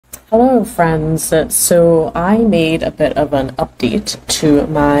Hello friends, so I made a bit of an update to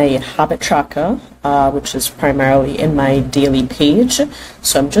my habit tracker, which is primarily in my daily page.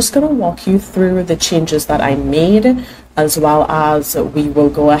 So I'm just going to walk you through the changes that I made, as well as we will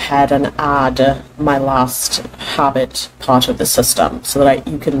go ahead and add my last habit part of the system so that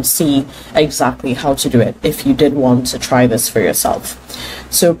you can see exactly how to do it if you did want to try this for yourself.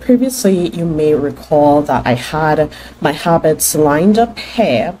 So previously you may recall that I had my habits lined up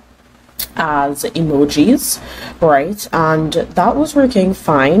here as emojis, right? And that was working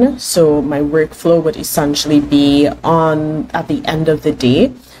fine. So my workflow would essentially be at the end of the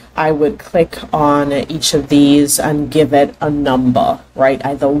day, I would click on each of these and give it a number, right?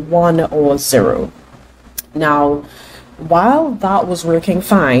 Either 1 or 0. Now, while that was working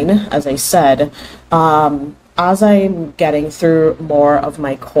fine, as I said, as I'm getting through more of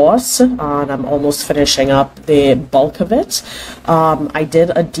my course, and I'm almost finishing up the bulk of it, I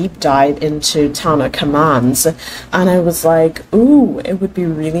did a deep dive into Tana commands, and I was like, ooh, it would be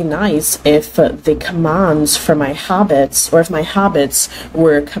really nice if the commands for my habits, or if my habits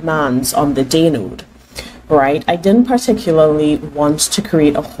were commands on the day node. Right, I didn't particularly want to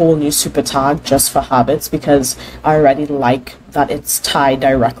create a whole new super tag just for habits because I already like that it's tied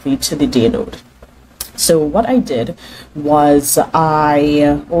directly to the day node. So what I did was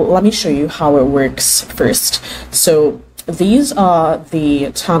let me show you how it works first. So these are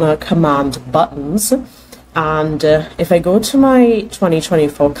the Tana command buttons, and if I go to my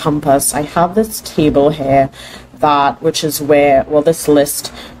 2024 compass, I have this table here which is where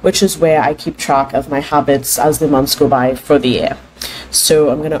I keep track of my habits as the months go by for the year.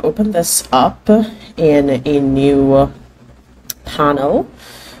 So I'm going to open this up in a new panel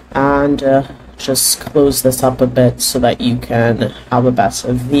and just close this up a bit so that you can have a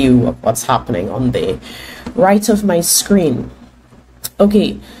better view of what's happening on the right of my screen.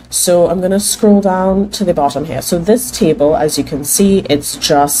 Okay, so I'm going to scroll down to the bottom here. So this table, as you can see, it's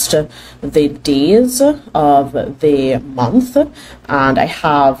just the days of the month, and I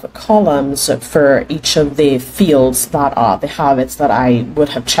have columns for each of the fields that are the habits that I would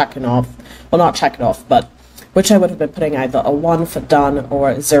have checking off, well, not checking off, but which I would have been putting either a 1 for done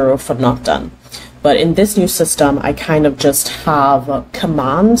or 0 for not done. But in this new system, I kind of just have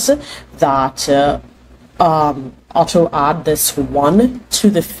commands that auto add this 1 to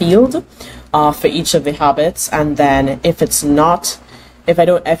the field for each of the habits, and then if I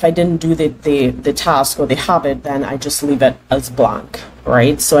didn't do the task or the habit, then I just leave it as blank,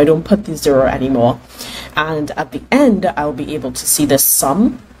 right? So I don't put the 0 anymore, and at the end I'll be able to see the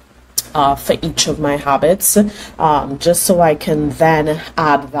sum for each of my habits, just so I can then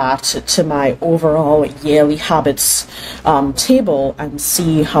add that to my overall yearly habits table and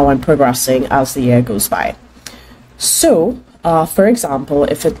see how I'm progressing as the year goes by. So, for example,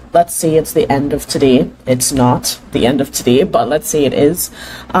 let's say it's the end of today, it's not the end of today, but let's say it is,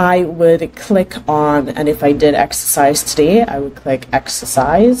 I would click on, and if I did exercise today, I would click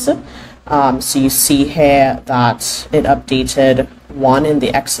exercise. So you see here that it updated 1 in the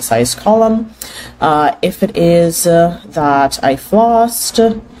exercise column. If it is that I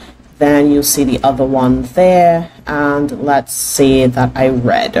flossed, then you'll see the other one there, and let's say that I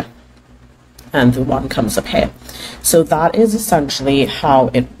read, and the 1 comes up here. So that is essentially how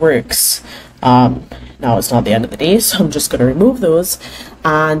it works. Now it's not the end of the day, so I'm just going to remove those,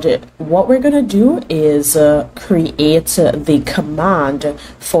 and what we're going to do is create the command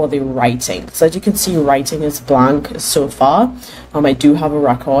for the writing. So as you can see, writing is blank so far. I do have a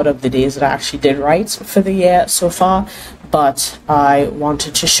record of the days that I actually did write for the year so far, but I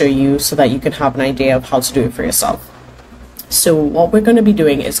wanted to show you so that you can have an idea of how to do it for yourself. So what we're going to be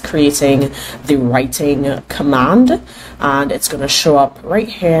doing is creating the writing command, and it's going to show up right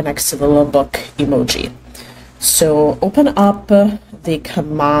here next to the little book emoji. So open up the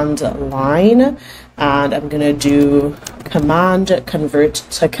command line, and I'm going to do command convert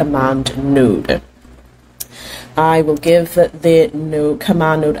to command node. I will give the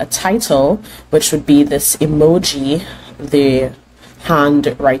command node a title, which would be this emoji, the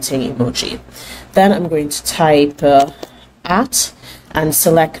handwriting emoji. Then I'm going to type at and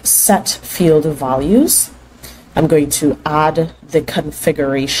select set field values. I'm going to add the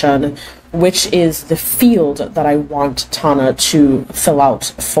configuration, which is the field that I want Tana to fill out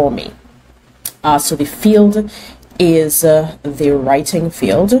for me. So the field is the writing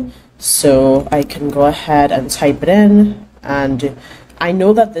field, so I can go ahead and type it in, and I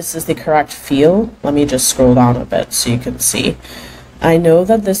know that this is the correct field. Let me just scroll down a bit so you can see. I know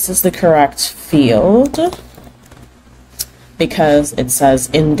that this is the correct field because it says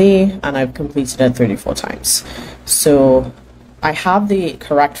in day, and I've completed it 34 times. So I have the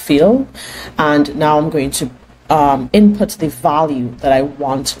correct field, and now I'm going to input the value that I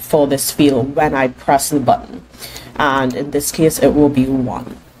want for this field when I press the button. And in this case, it will be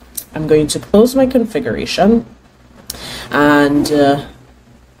 1. I'm going to close my configuration and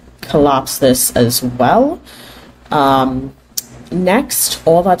collapse this as well. Next,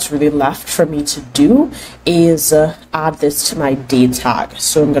 all that's really left for me to do is add this to my date tag.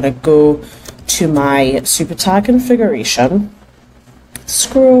 So I'm going to go to my super tag configuration,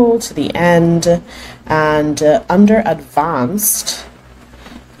 scroll to the end, and under advanced,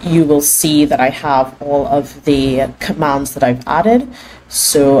 you will see that I have all of the commands that I've added.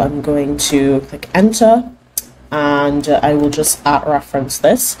 So I'm going to click enter, and I will just reference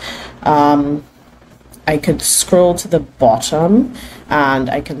this. I could scroll to the bottom and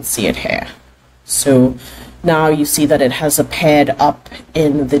I can see it here. So now you see that it has appeared up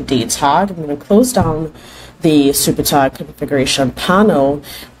in the date tag. I'm going to close down the super tag configuration panel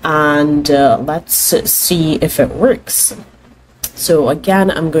and let's see if it works. So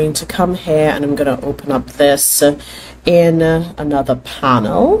again, I'm going to come here and I'm going to open up this in another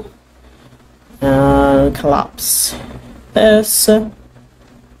panel, collapse this.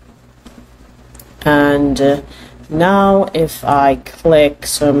 And now if I click,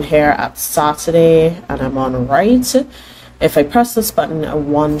 so I'm here at Saturday and I'm on right, if I press this button, a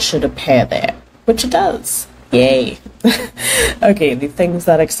 1 should appear there, which it does. Yay. Okay, the things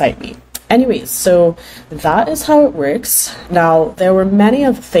that excite me. Anyways, so that is how it works. Now, there were many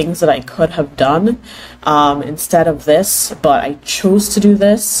other things that I could have done instead of this, but I chose to do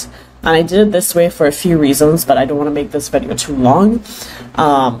this. And I did it this way for a few reasons, but I don't want to make this video too long.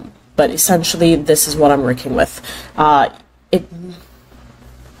 But essentially, this is what I'm working with. Yeah,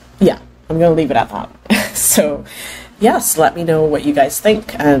 I'm going to leave it at that. So, yes, let me know what you guys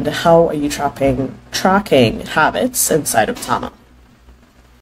think and how are you tracking habits inside of Tana.